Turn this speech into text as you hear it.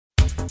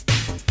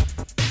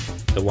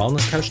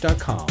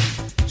thewellnesscouch.com,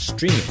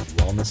 streaming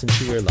wellness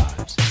into your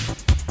lives.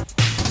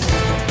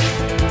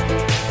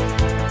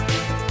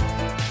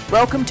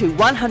 Welcome to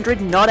 100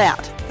 Not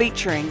Out,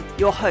 featuring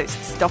your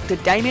hosts Dr.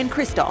 Damien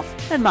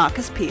Christoph and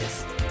Marcus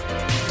Pearce.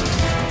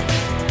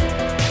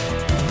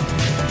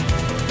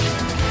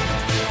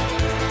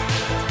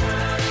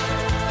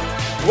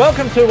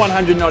 Welcome to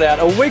 100 Not Out,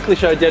 a weekly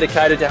show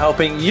dedicated to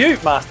helping you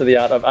master the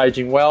art of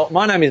aging well.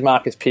 My name is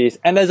Marcus Pearce,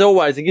 and as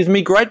always, it gives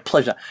me great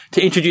pleasure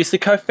to introduce the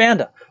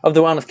co-founder of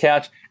The Wellness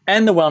Couch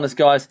and The Wellness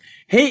Guys.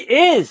 He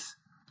is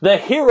the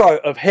hero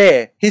of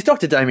hair. He's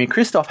Dr. Damien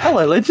Christoph.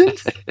 Hello, legend.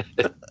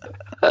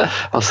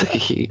 I was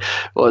thinking,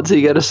 what's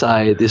he going to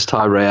say this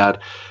time round?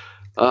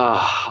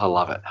 Oh, I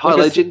love it. Hi,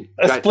 legend.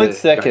 A split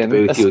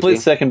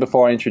second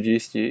before I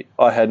introduced you,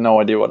 I had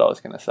no idea what I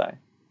was going to say.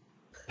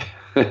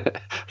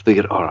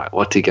 Thinking, all right,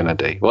 what's he going to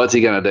do? What's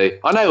he going to do?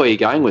 I know where you're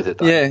going with it,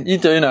 though. Yeah, you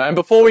do know. And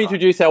before we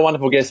introduce our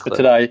wonderful guest for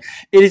today,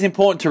 it is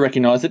important to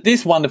recognise that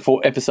this wonderful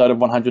episode of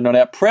 100 Not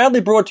Out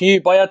proudly brought to you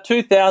by our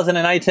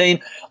 2018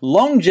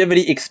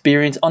 longevity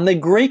experience on the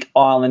Greek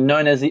island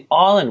known as the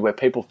island where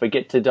people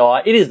forget to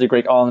die. It is the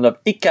Greek island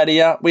of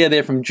Ikaria. We are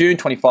there from June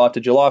 25 to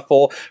July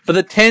 4 for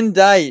the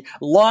 10-day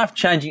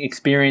life-changing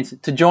experience.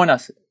 To join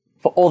us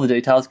for all the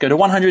details, go to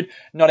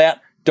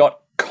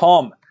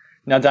 100notout.com.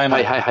 Now,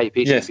 Damon. Hey,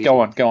 Peter. Yes,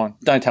 go on.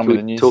 Don't tell me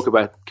the news. Can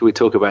we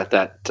talk about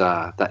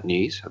that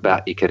news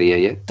about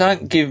Ikaria yet?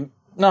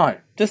 No.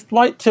 Just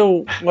wait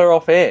till we're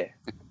off air.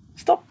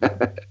 Stop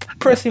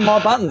pressing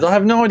my buttons. I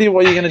have no idea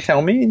what you're going to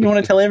tell me, and you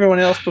want to tell everyone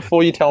else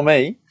before you tell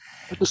me.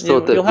 I just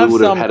thought that you'll have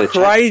some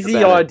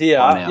crazy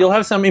idea. You'll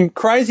have some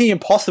crazy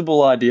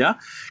impossible idea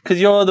because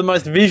you're the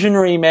most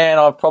visionary man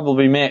I've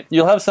probably met.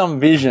 You'll have some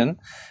vision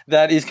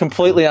that is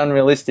completely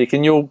unrealistic,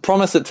 and you'll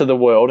promise it to the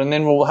world, and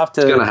then we'll have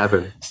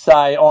to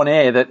say on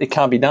air that it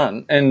can't be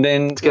done, and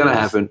then it's going to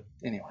happen.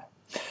 Anyway,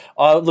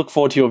 I look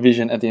forward to your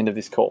vision at the end of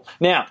this call.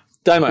 Now,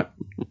 Damo,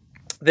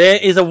 there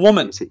is a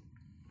woman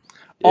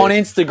on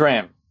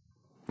Instagram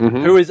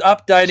who is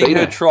updating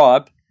her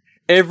tribe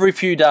every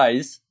few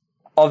days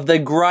of the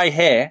grey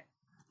hair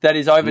that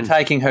is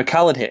overtaking her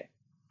coloured hair.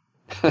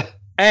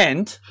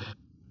 And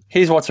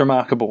here's what's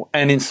remarkable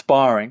and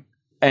inspiring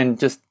and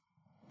just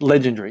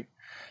legendary.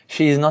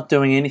 She is not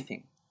doing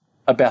anything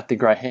about the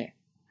grey hair.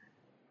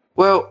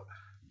 Well,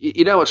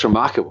 you know what's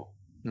remarkable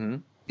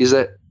is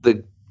that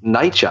the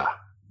nature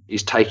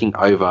is taking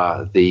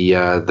over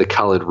the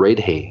coloured red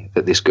hair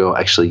that this girl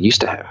actually used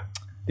to have.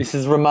 This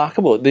is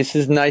remarkable. This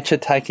is nature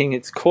taking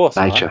its course.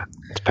 Nature. Right?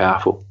 It's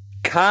powerful.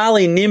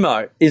 Carly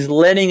Nimmo is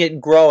letting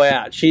it grow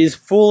out. She is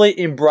fully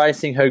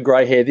embracing her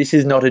grey hair. This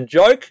is not a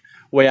joke.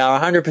 We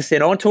are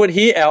 100% onto it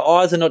here. Our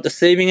eyes are not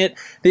deceiving it.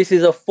 This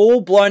is a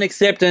full-blown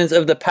acceptance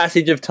of the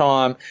passage of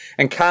time.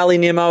 And Carly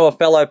Nimmo, a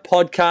fellow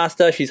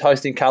podcaster, she's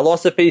hosting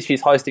Carlosophy,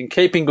 she's hosting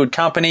Keeping Good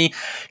Company.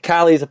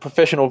 Carly is a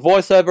professional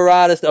voiceover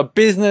artist, a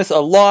business, a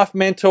life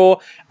mentor,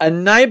 a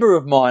neighbour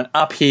of mine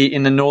up here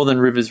in the Northern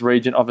Rivers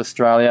region of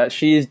Australia.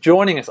 She is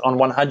joining us on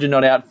 100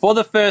 Not Out for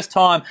the first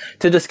time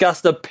to discuss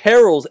the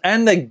perils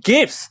and the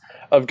gifts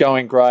of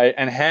going grey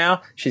and how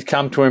she's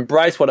come to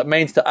embrace what it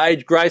means to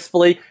age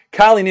gracefully.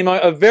 Carly Nimmo,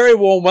 a very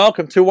warm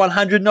welcome to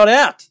 100 Not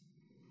Out.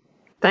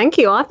 Thank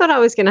you. I thought I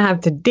was going to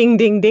have to ding,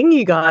 ding, ding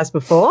you guys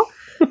before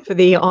for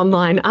the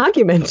online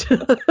argument.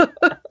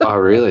 Oh,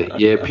 really?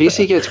 Yeah,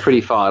 PC gets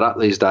pretty fired up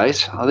these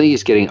days. I think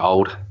he's getting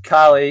old.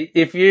 Carly,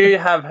 if you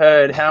have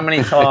heard how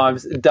many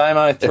times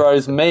Damo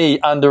throws me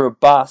under a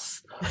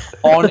bus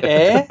on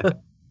air,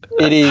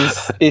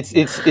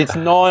 it's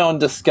nigh on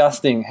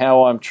disgusting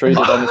how I'm treated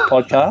on this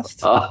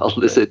podcast. Oh,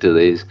 listen to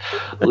these.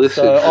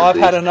 I've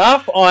had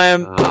enough. I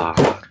am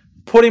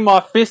putting my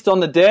fist on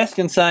the desk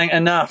and saying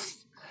enough.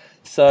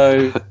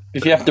 So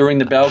if you have to ring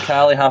the bell,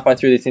 Carly, halfway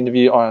through this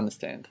interview, I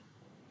understand.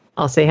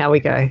 I'll see how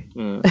we go.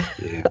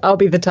 Yeah. I'll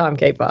be the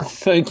timekeeper.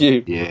 Thank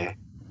you. Yeah.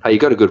 Hey, you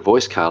got a good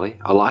voice, Carly.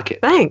 I like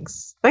it.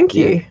 Thanks. Thank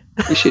you.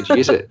 You should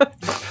use it.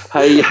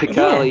 Hey,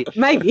 Carly. Yeah,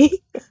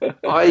 maybe.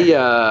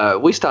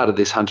 We started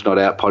this 100 Not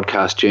Out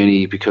podcast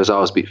journey because I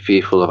was a bit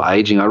fearful of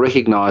aging. I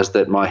recognised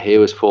that my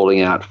hair was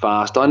falling out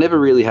fast. I never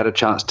really had a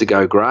chance to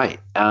go grey.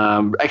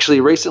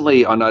 Actually,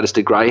 recently I noticed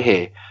a grey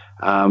hair,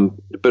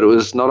 but it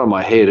was not on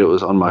my head. It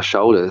was on my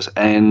shoulders,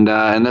 and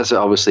that's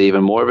obviously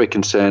even more of a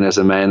concern as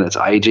a man that's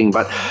aging.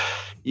 But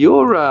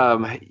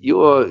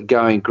you're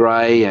going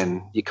grey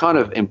and you're kind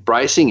of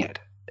embracing it.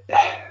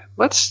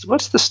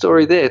 What's the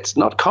story there? It's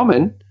not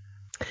common.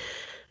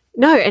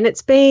 No, and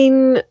it's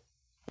been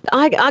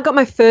I got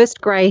my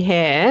first grey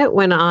hair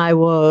when I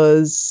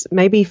was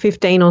maybe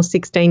 15 or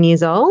 16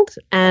 years old,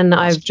 and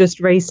I've just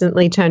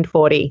recently turned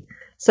 40.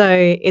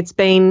 So it's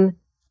been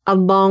a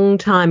long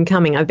time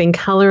coming. I've been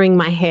colouring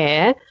my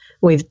hair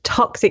with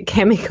toxic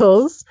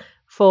chemicals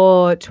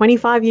for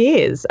 25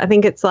 years. I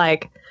think it's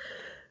like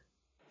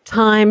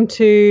time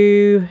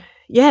to,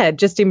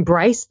 just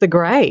embrace the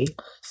grey.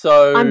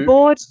 So I'm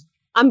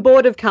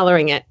bored of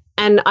colouring it.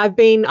 And I've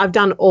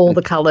done all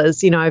the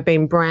colours. You know, I've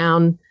been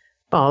brown,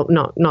 well,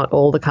 not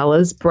all the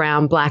colours,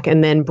 brown, black,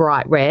 and then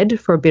bright red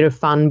for a bit of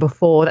fun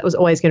before. That was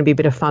always going to be a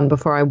bit of fun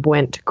before I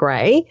went to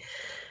grey.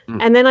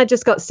 And then I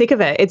just got sick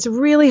of it. It's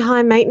really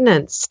high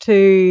maintenance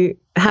to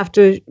have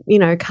to,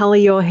 colour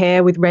your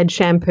hair with red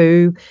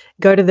shampoo,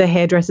 go to the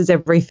hairdressers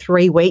every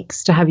 3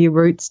 weeks to have your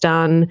roots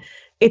done.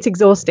 It's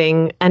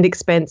exhausting and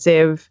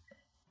expensive.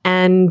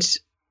 And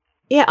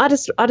yeah, I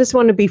just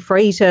want to be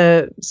free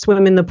to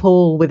swim in the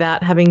pool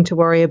without having to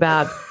worry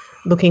about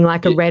looking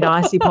like a red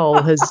icy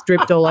pole has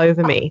dripped all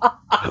over me.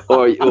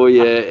 Or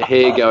your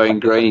hair going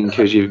green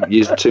because you've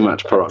used too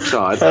much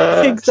peroxide.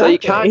 Exactly. So you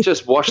can't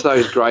just wash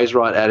those greys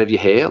right out of your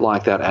hair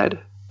like that ad.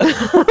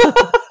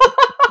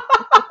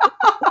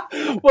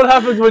 What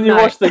happens when you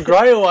wash the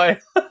grey away?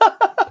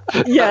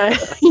 Yeah.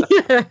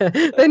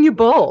 Then you're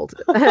bald,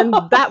 and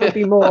that would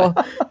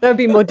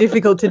be more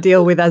difficult to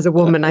deal with as a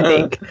woman, I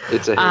think.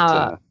 It's a head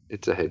turner.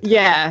 It's a head.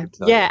 Yeah.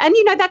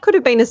 And, that could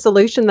have been a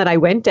solution that I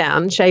went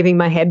down, shaving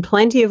my head.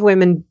 Plenty of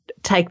women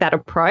take that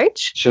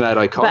approach. Sinead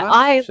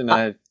O'Connor?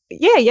 Sinead.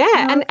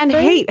 Yeah. And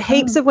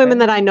heaps of women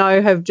that I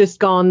know have just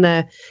gone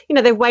they've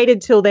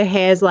waited till their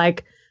hair's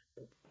like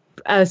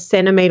a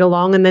centimetre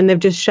long and then they've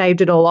just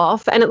shaved it all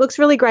off. And it looks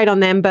really great on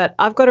them, but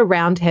I've got a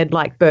round head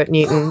like Bert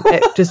Newton.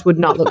 It just would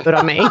not look good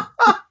on me.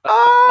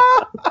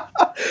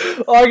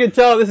 I can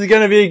tell this is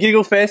going to be a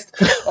giggle fest.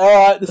 All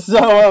right,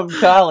 so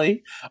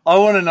Carly, I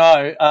want to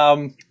know.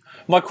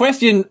 My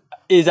question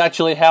is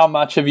actually how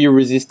much have you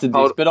resisted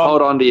this?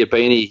 Hold on to your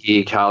beanie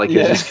here, Carly,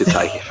 because this could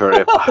take you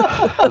forever.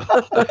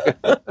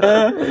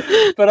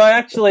 But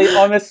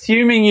I'm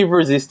assuming you've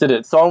resisted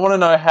it. So I want to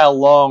know how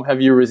long have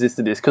you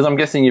resisted this? Because I'm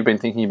guessing you've been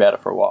thinking about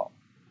it for a while.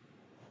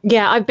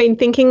 Yeah, I've been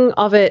thinking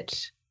of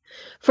it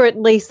for at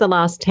least the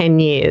last 10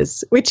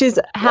 years, which is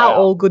how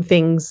all good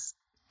things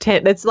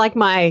it's like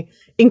my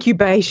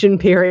incubation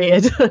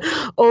period.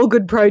 All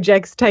good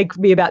projects take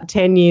me about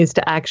 10 years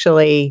to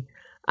actually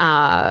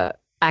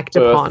act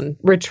upon.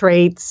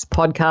 Retreats,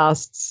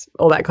 podcasts,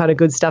 all that kind of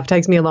good stuff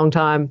takes me a long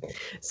time.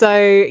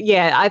 So,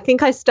 yeah, I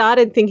think I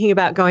started thinking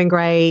about going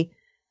grey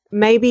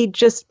maybe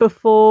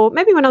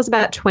when I was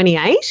about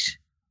 28.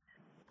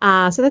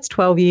 So that's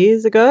 12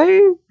 years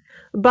ago.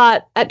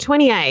 But at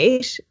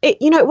 28,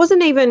 it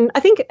wasn't even, I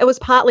think it was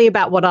partly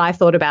about what I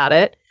thought about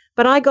it,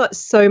 but I got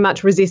so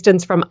much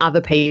resistance from other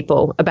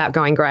people about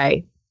going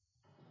grey.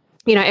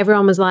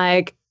 Everyone was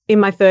like, in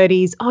my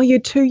 30s, oh, you're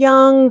too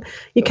young,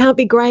 you can't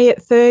be grey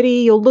at 30,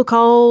 you'll look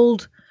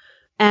old.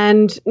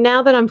 And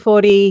now that I'm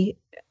 40,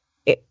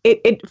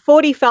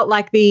 40 felt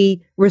like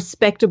the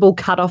respectable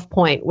cutoff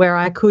point where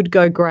I could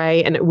go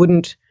grey and it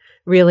wouldn't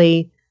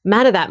really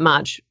matter that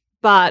much.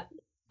 But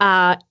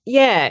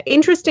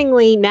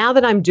interestingly, now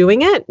that I'm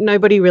doing it,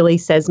 nobody really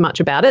says much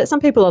about it.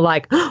 Some people are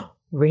like, oh,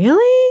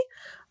 really?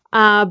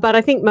 But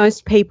I think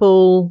most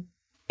people,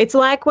 it's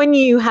like when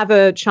you have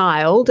a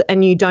child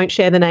and you don't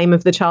share the name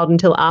of the child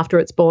until after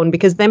it's born,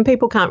 because then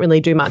people can't really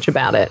do much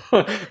about it.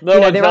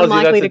 They're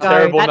unlikely to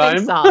go, that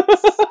name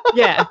sucks.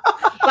 Yeah.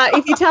 But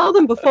if you tell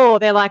them before,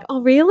 they're like,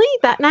 oh, really?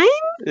 That name?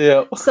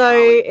 Yeah. So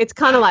it's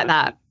kind of like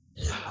that.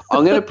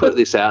 I'm going to put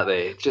this out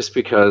there just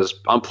because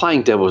I'm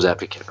playing devil's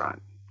advocate, right?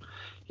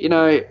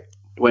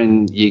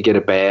 When you get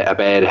a bad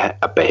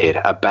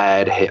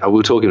hair, we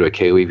were talking to a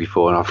Kiwi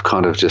before and I've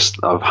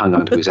hung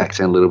on to his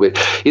accent a little bit.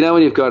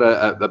 When you've got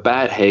a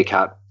bad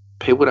haircut,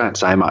 people don't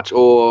say much.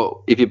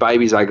 Or if your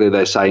baby's ugly,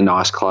 they say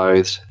nice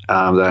clothes. They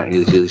don't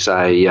really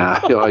say,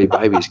 oh, your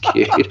baby's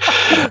cute.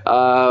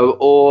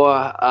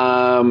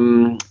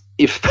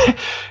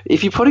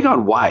 If you're putting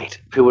on weight,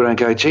 people don't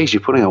go, geez,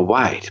 you're putting on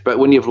weight. But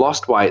when you've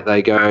lost weight,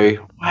 they go,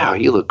 wow,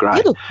 you look great.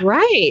 You look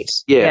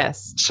great. Yeah.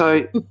 Yes.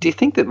 So do you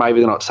think that maybe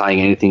they're not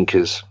saying anything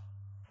because,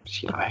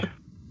 it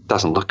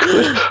doesn't look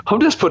good?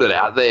 I'm just putting it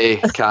out there,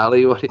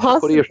 Carly. What do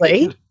you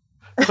reckon?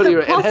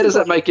 And how does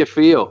that make you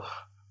feel?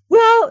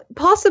 Well,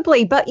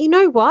 possibly. But you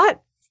know what?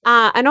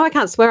 I know I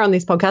can't swear on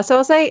this podcast, so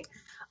I'll say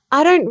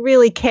I don't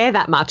really care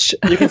that much.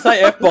 You can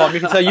say F-bomb. You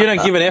can say you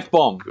don't give an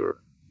F-bomb.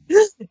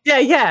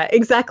 Yeah,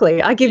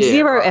 exactly. I give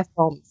 0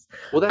 F-bombs.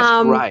 Well,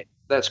 that's great.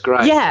 That's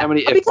great. Yeah. How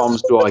many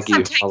F-bombs do I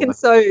give?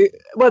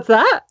 What's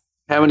that?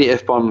 How many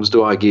F-bombs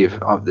do I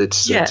give?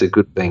 It's a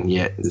good thing.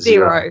 Yeah.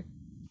 0.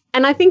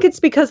 And I think it's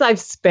because I've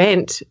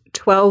spent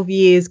 12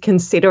 years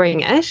considering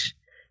it.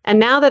 And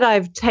now that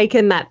I've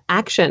taken that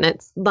action,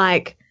 it's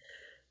like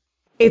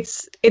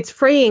it's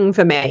freeing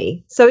for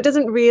me. So it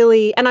doesn't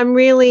really, and I'm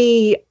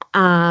really,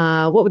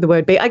 what would the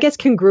word be? I guess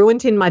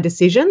congruent in my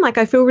decision. Like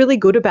I feel really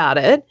good about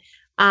it.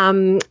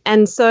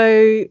 And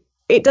so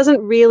it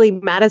doesn't really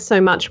matter so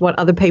much what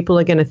other people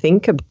are going to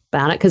think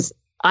about it because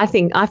I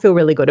feel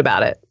really good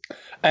about it.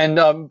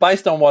 And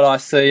based on what I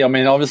see, I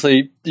mean,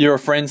 obviously you're a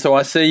friend, so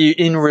I see you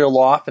in real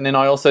life and then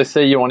I also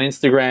see you on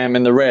Instagram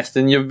and the rest,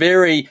 and you're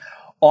very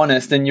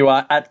honest and you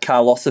are at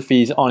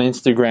Carlosophies on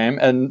Instagram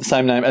and the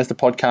same name as the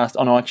podcast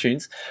on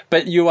iTunes,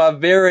 but you are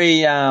very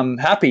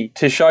happy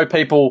to show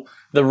people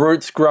the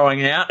roots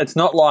growing out. It's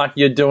not like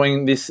you're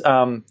doing this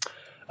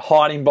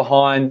hiding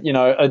behind,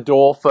 a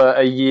door for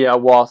a year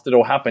whilst it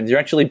all happens. You're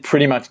actually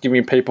pretty much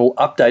giving people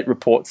update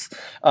reports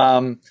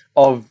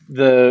of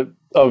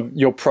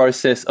your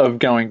process of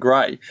going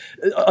grey.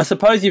 I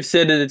suppose you've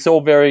said that it's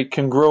all very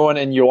congruent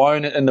and you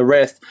own it and the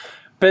rest,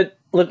 but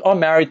look, I'm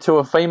married to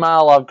a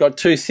female. I've got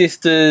 2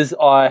 sisters.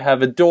 I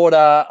have a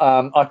daughter.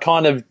 I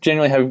kind of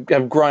generally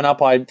have grown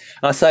up. And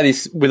I say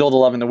this with all the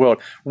love in the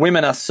world.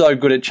 Women are so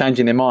good at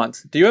changing their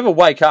minds. Do you ever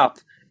wake up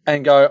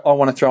and go, I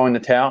want to throw in the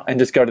towel and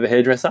just go to the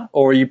hairdresser?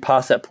 Or are you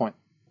past that point?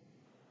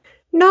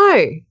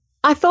 No,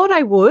 I thought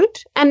I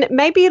would. And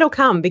maybe it'll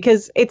come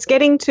because it's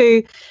getting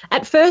to,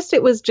 at first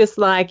it was just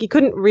like you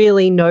couldn't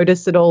really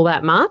notice it all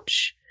that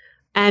much.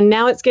 And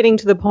now it's getting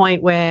to the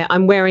point where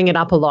I'm wearing it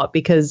up a lot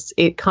because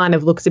it kind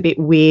of looks a bit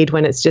weird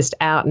when it's just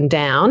out and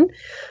down.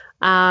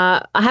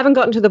 I haven't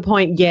gotten to the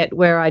point yet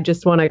where I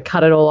just want to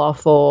cut it all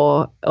off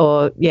or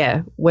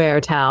wear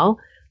a towel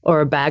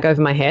or a bag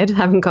over my head.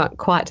 Haven't got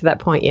quite to that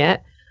point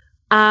yet.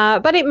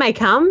 But it may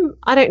come.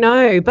 I don't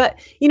know. But,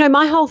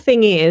 my whole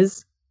thing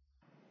is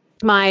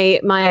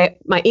my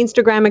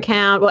Instagram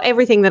account, well,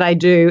 everything that I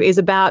do is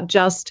about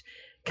just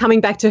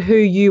coming back to who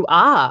you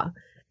are.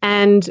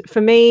 And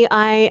for me,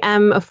 I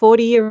am a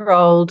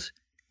 40-year-old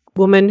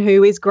woman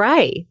who is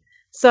grey.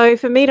 So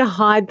for me to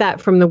hide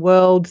that from the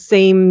world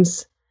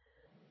seems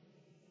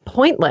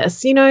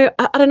pointless. I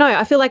don't know.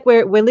 I feel like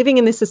we're living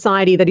in this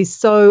society that is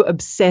so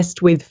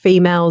obsessed with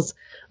females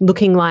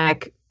looking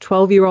like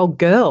 12-year-old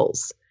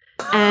girls.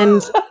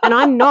 And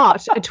I'm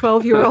not a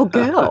 12-year-old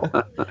girl.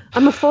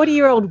 I'm a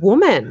 40-year-old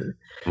woman.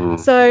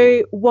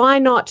 So why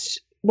not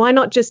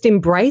just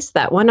embrace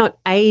that? Why not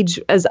age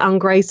as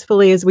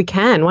ungracefully as we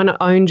can? Why not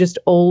own just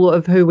all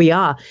of who we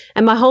are?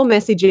 And my whole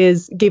message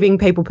is giving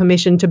people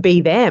permission to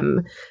be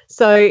them.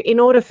 So in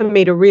order for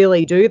me to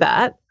really do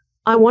that,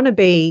 I want to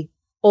be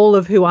all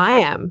of who I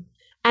am.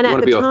 And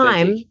at the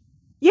time,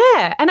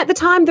 and at the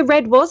time the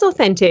red was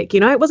authentic.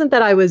 It wasn't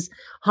that I was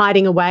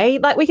hiding away.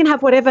 Like we can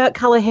have whatever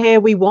color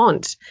hair we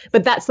want,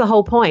 but that's the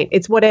whole point.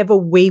 It's whatever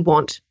we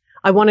want.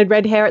 I wanted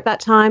red hair at that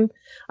time.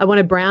 I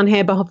wanted brown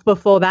hair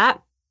before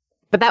that.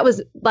 But that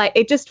was like,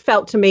 it just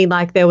felt to me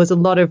like there was a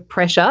lot of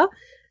pressure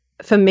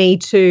for me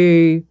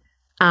to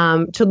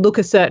look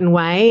a certain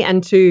way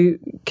and to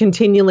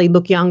continually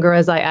look younger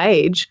as I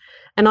age.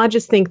 And I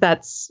just think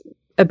that's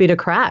a bit of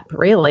crap,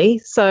 really.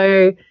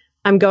 So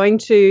I'm going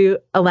to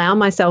allow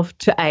myself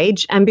to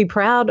age and be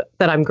proud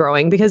that I'm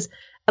growing because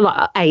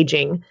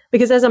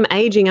as I'm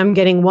aging, I'm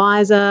getting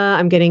wiser,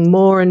 I'm getting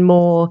more and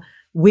more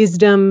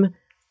wisdom.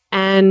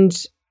 And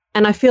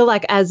I feel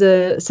like as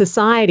a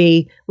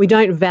society, we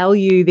don't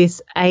value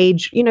this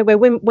age, where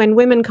when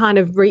women kind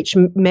of reach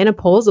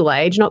menopausal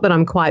age, not that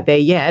I'm quite there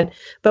yet,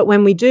 but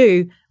when we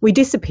do, we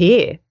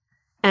disappear.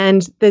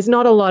 And there's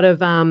not a lot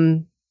of,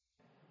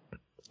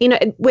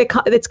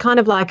 it's kind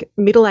of like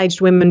middle-aged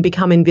women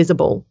become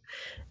invisible.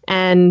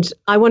 And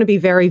I want to be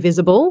very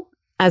visible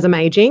as I'm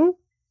aging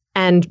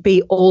and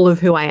be all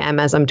of who I am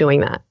as I'm doing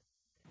that.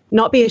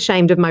 Not be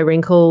ashamed of my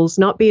wrinkles,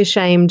 not be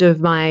ashamed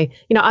of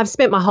I've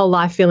spent my whole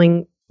life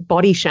feeling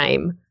body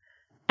shame.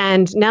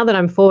 And now that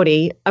I'm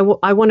 40,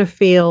 I want to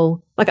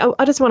feel like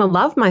I just want to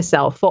love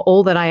myself for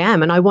all that I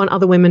am. And I want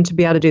other women to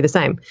be able to do the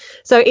same.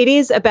 So it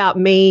is about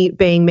me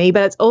being me,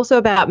 but it's also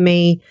about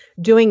me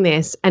doing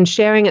this and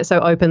sharing it so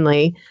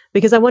openly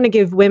because I want to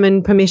give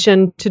women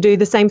permission to do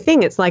the same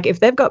thing. It's like if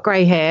they've got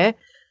grey hair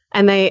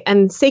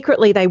and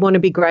secretly they want to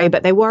be grey,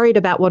 but they're worried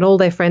about what all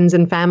their friends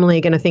and family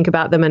are going to think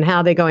about them and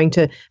how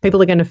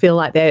people are going to feel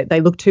like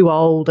they look too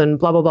old and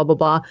blah, blah, blah, blah,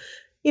 blah.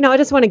 I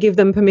just want to give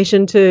them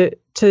permission to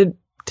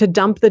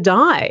dump the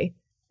dye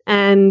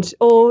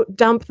or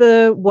dump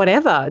the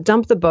whatever,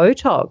 dump the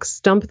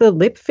Botox, dump the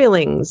lip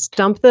fillings,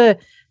 dump the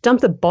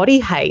body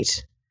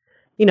hate,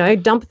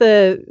 dump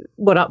the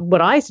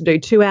what I used to do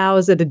 2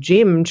 hours at a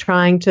gym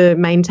trying to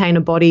maintain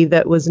a body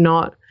that was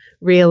not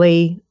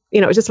really,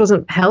 it just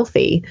wasn't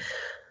healthy.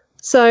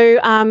 So,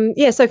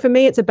 so for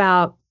me, it's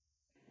about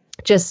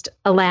just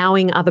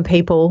allowing other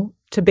people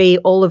to be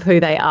all of who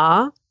they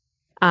are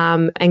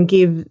and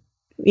give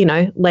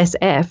less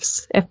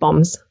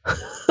F-bombs.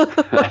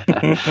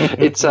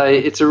 It's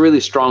a really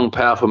strong,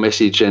 powerful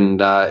message,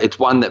 and it's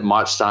one that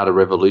might start a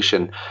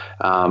revolution,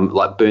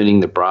 like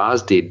burning the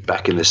bras did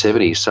back in the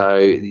 70s. So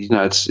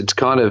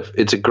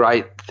it's a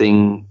great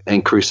thing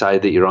and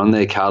crusade that you're on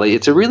there, Carly.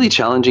 It's a really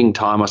challenging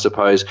time, I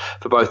suppose,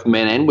 for both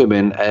men and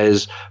women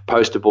as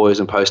poster boys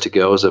and poster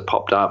girls have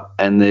popped up,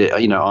 and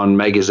on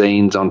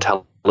magazines, on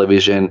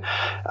television.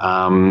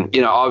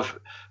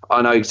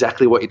 I know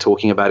exactly what you're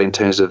talking about in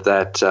terms of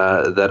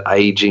that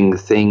aging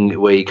thing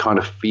where you kind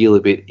of feel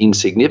a bit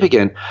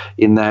insignificant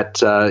in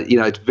that,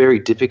 it's very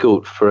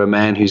difficult for a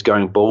man who's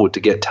going bald to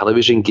get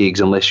television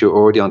gigs unless you're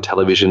already on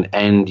television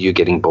and you're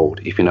getting bald,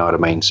 if you know what I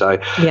mean. So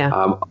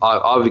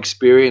I've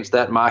experienced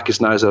that.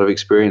 Marcus knows that I've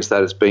experienced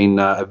that. It's been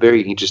a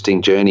very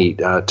interesting journey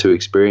to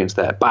experience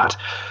that. But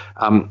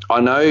I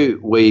know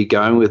where you're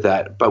going with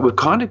that, but we've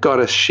kind of got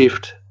to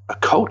shift a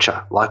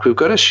culture. Like, we've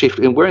got to shift,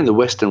 and we're in the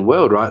Western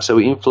world, right? So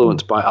we're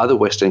influenced by other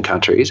Western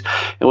countries,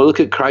 and we look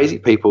at crazy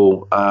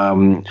people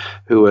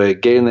who are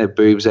getting their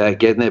boobs out,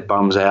 getting their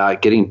bums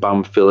out, getting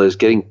bum fillers,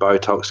 getting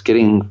Botox,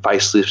 getting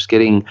facelifts,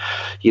 getting,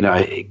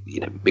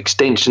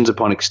 extensions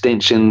upon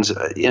extensions,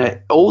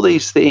 all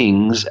these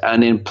things,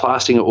 and then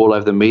plastering it all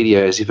over the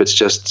media as if it's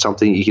just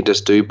something you can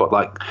just do, but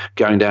like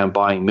going down and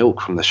buying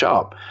milk from the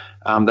shop.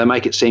 They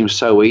make it seem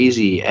so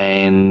easy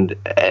and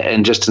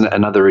just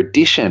another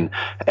addition.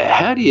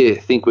 How do you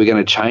think we're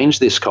going to change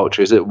this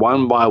culture? Is it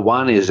one by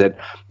one? Is it,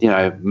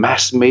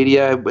 mass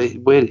media?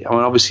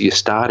 Obviously you're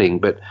starting,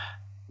 but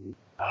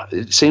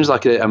it seems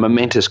like a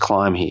momentous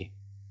climb here.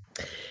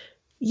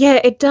 Yeah,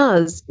 it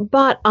does.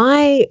 But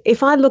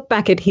if I look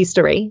back at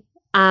history,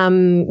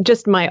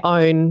 just my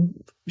own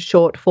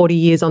short 40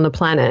 years on the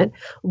planet,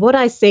 what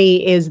I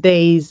see is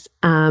these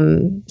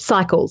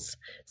cycles.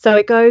 So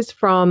it goes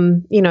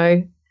from,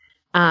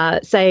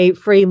 say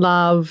free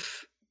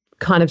love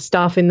kind of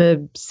stuff in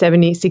the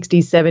 70s,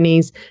 60s,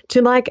 70s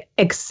to like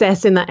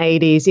excess in the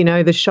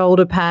 80s, the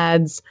shoulder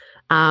pads.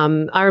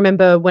 I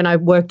remember when I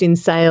worked in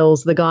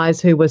sales, the guys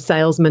who were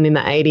salesmen in the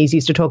 80s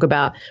used to talk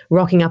about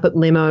rocking up at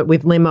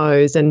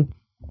limos and,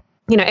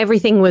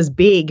 everything was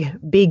big.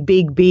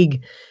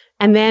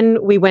 And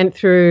then we went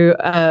through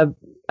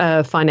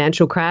a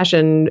financial crash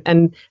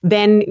and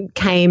then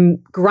came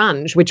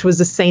grunge, which was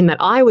a scene that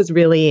I was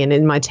really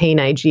in my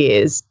teenage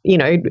years,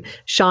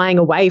 shying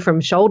away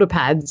from shoulder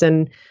pads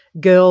and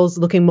girls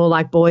looking more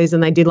like boys than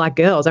they did like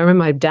girls. I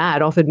remember my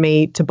dad offered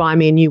me to buy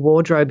me a new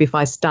wardrobe if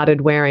I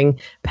started wearing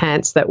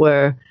pants that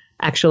were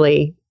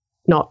actually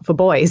not for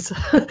boys.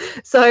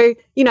 So,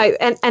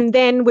 and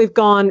then we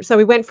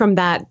went from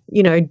that,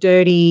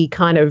 dirty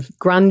kind of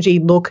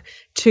grungy look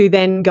to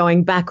then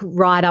going back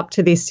right up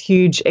to this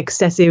huge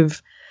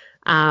excessive,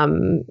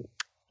 going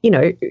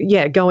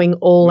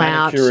all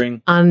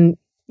Manicuring. out.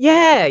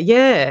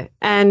 Yeah.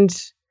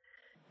 And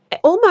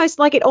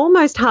it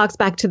almost harks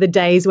back to the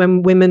days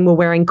when women were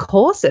wearing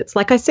corsets.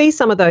 Like, I see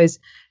some of those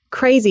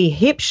crazy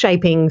hip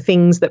shaping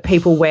things that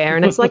people wear,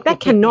 and it's like,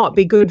 that cannot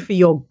be good for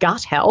your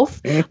gut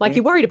health. Like,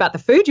 you're worried about the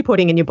food you're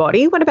putting in your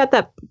body. What about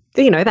that,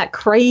 that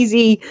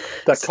crazy...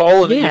 That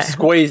colon that you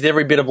squeezed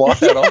every bit of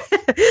life out of.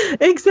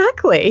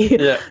 Exactly.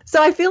 Yeah.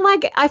 So I feel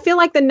like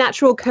the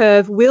natural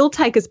curve will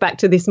take us back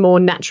to this more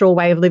natural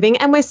way of living,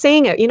 and we're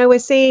seeing it. We're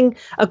seeing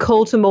a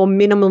call to more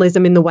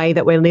minimalism in the way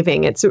that we're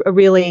living. It's a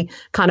really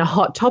kind of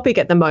hot topic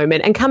at the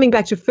moment, and coming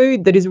back to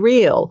food that is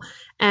real.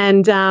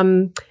 And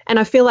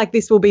I feel like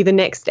this will be the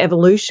next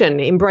evolution,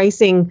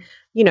 embracing,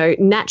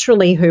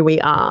 naturally who we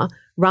are,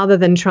 rather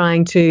than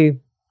trying to,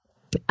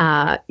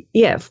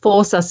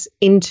 force us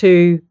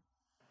into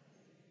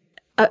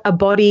a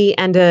body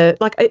and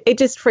it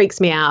just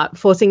freaks me out,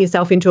 forcing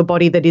yourself into a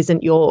body that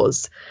isn't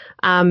yours.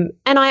 And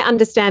I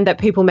understand that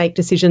people make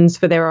decisions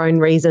for their own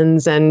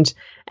reasons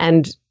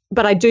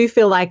but I do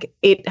feel like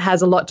it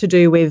has a lot to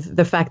do with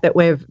the fact that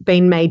we've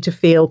been made to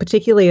feel,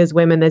 particularly as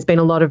women, there's been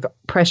a lot of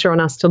pressure on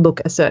us to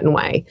look a certain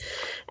way.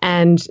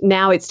 And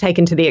now it's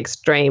taken to the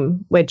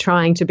extreme. We're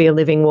trying to be a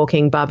living,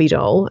 walking Barbie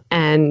doll,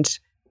 and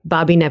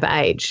Barbie never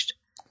aged,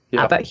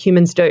 but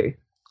humans do.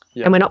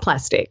 Yep. And we're not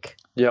plastic.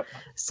 Yep.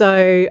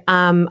 So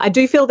I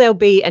do feel there'll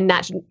be a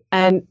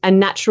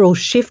natural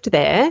shift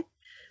there,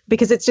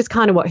 because it's just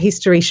kind of what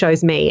history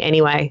shows me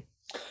anyway.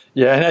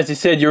 Yeah, and as you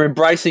said, you're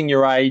embracing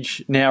your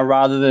age now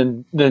rather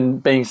than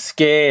being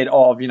scared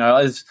of,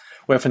 as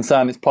we often say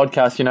on this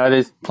podcast,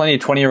 there's plenty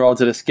of 20-year-olds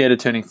that are scared of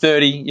turning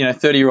 30,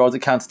 30-year-olds that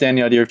can't stand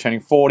the idea of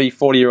turning 40,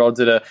 40-year-olds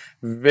that are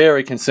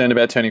very concerned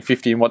about turning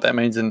 50 and what that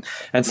means and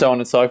so on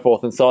and so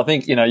forth. And so I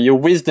think, your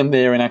wisdom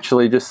there in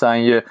actually just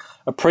saying you're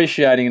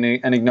appreciating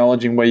and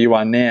acknowledging where you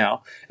are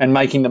now and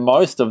making the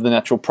most of the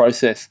natural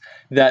process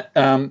that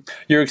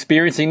you're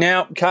experiencing.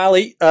 Now,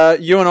 Carly,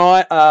 you and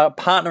I are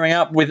partnering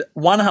up with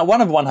one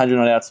of 100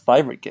 Not Out's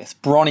favourite guests,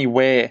 Bronnie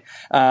Ware,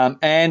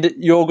 and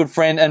your good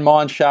friend and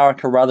mine, Shara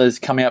Carruthers,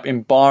 coming up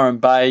in Byron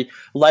Bay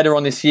later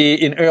on this year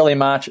in early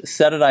March,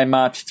 Saturday,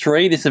 March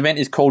 3. This event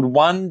is called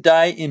One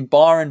Day in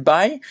Byron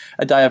Bay,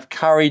 a day of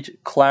courage,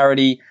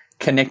 clarity,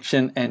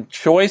 connection and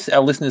choice.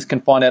 Our listeners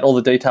can find out all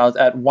the details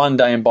at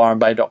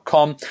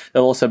onedayinbyronbay.com.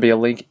 There'll also be a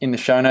link in the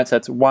show notes.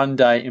 That's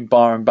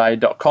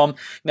onedayinbyronbay.com.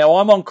 Now,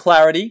 I'm on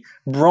clarity.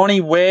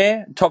 Bronnie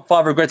Ware, Top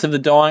 5 Regrets of the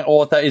Dying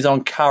author, is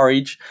on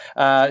courage.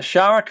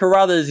 Shara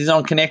Carruthers is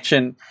on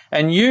connection.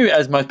 And you,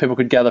 as most people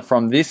could gather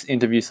from this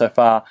interview so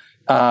far,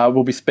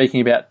 will be speaking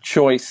about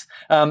choice.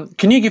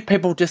 Can you give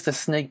people just a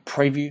sneak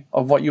preview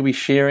of what you'll be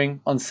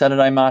sharing on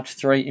Saturday, March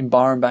 3 in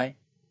Byron Bay?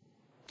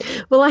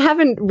 Well, I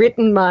haven't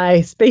written my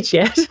speech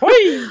yet,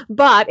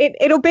 but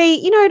it'll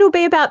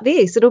be about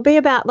this. It'll be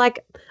about,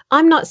 like,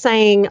 I'm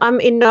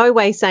in no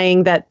way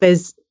saying that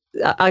there's,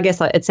 I guess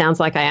it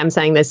sounds like I am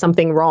saying there's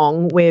something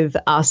wrong with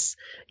us,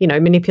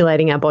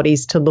 manipulating our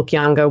bodies to look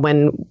younger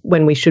when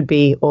we should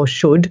be,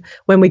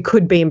 when we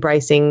could be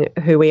embracing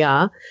who we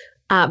are.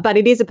 But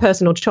it is a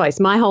personal choice.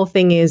 My whole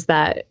thing is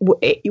that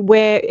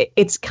where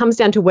it comes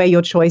down to where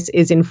your choice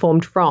is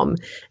informed from,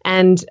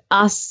 and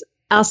us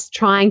us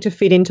trying to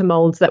fit into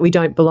molds that we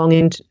don't belong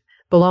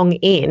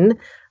in.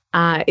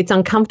 It's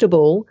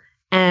uncomfortable,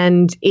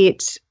 and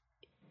it's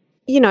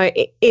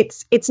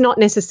not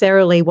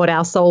necessarily what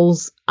our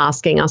soul's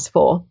asking us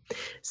for.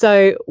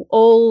 So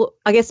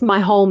I guess my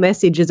whole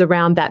message is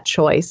around that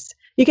choice.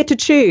 You get to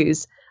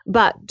choose,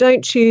 but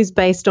don't choose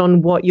based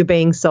on what you're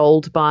being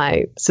sold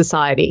by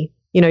society.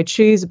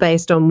 Choose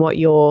based on what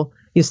your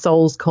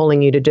soul's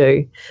calling you to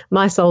do.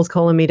 My soul's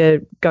calling me to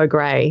go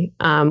grey.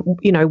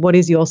 What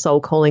is your soul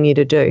calling you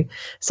to do?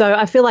 So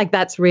I feel like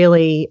that's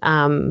really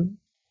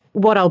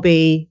what I'll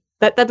be.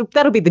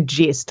 That'll be the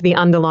gist, the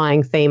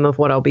underlying theme of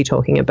what I'll be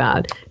talking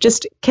about.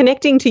 Just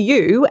connecting to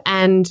you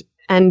and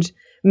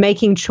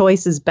making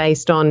choices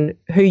based on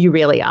who you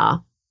really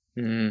are.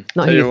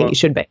 Not who you think you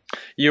should be.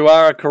 You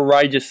are a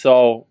courageous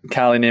soul,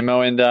 Carly Nimmo,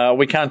 and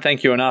we can't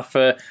thank you enough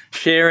for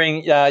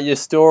sharing your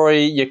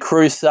story, your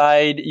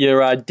crusade,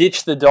 your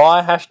ditch the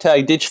die,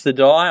 hashtag ditch the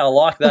die. I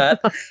like that.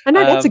 I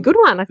know, that's a good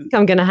one. I think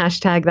I'm going to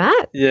hashtag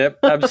that. Yeah,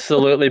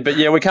 absolutely. But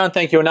yeah, we can't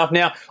thank you enough.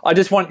 Now, I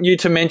just want you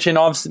to mention,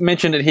 I've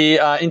mentioned it here,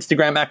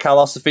 Instagram at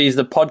Carlosophies,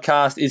 the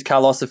podcast is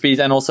Carlosophies,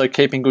 and also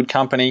Keeping Good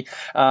Company.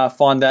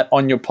 Find that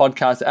on your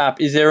podcast app.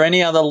 Is there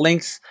any other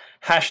links,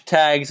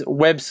 hashtags,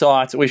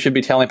 websites we should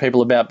be telling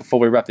people about before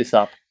we wrap this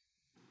up?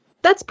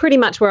 That's pretty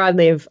much where I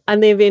live. I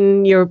live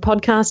in your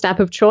podcast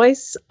app of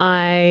choice.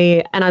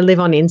 I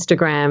live on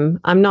Instagram.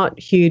 I'm not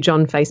huge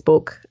on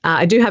Facebook.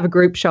 I do have a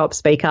group shop,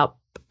 Speak Up,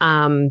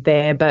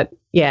 there, but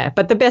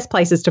the best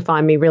places to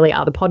find me really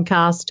are the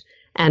podcast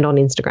and on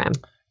Instagram.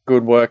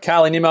 Good work.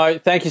 Carly Nimmo,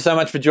 thank you so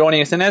much for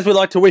joining us. And as we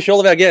like to wish all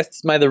of our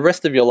guests, may the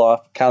rest of your life,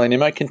 Carly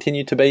Nimmo,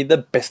 continue to be the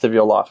best of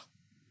your life.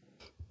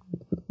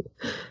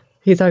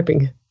 He's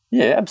hoping.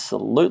 Yeah,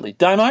 absolutely.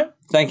 Damo,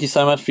 thank you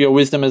so much for your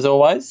wisdom as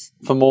always.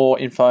 For more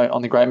info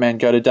on the great man,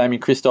 go to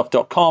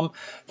DamienChristof.com.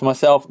 For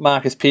myself,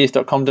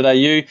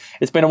 MarcusPearce.com.au.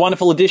 It's been a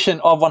wonderful edition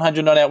of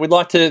 100 Not Out. We'd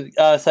like to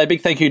say a big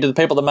thank you to the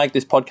people that make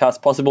this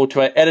podcast possible,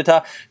 to our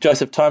editor,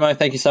 Joseph Tomo.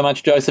 Thank you so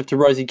much, Joseph. To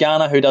Rosie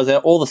Garner, who does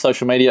all the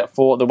social media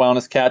for The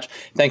Wellness Couch.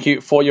 Thank you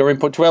for your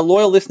input. To our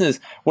loyal listeners,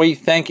 we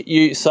thank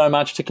you so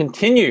much. To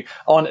continue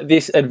on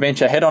this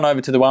adventure, head on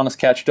over to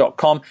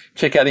thewellnesscouch.com.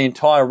 Check out the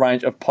entire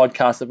range of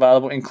podcasts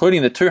available,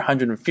 including the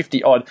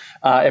 250-odd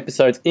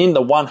episodes in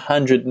the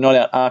 100 Not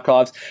Out archives.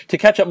 To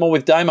catch up more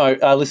with Damo,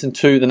 listen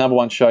to the number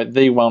one show,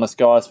 The Wellness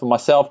Guys. For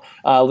myself,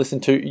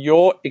 listen to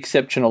Your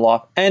Exceptional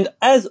Life. And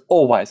as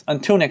always,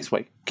 until next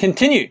week,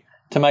 continue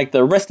to make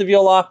the rest of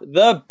your life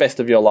the best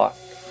of your life.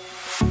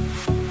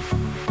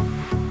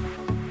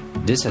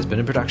 This has been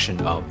a production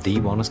of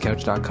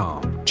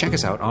TheWellnessCouch.com. Check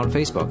us out on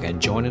Facebook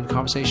and join in the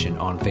conversation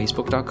on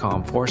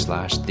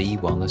Facebook.com/The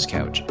Wellness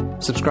Couch.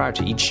 Subscribe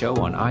to each show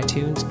on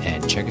iTunes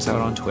and check us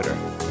out on Twitter.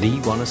 The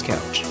Wellness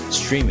Couch,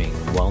 streaming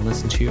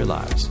wellness into your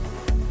lives.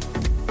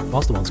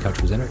 Whilst the Wellness Couch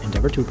presenter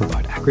endeavor to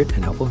provide accurate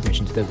and helpful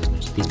information to their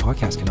listeners, these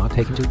podcasts cannot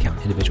take into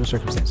account individual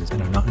circumstances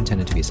and are not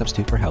intended to be a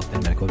substitute for health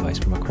and medical advice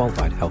from a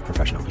qualified health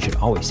professional. You should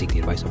always seek the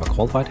advice of a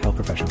qualified health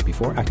professional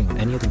before acting on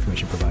any of the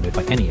information provided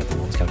by any of the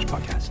Wellness Couch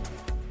podcasts.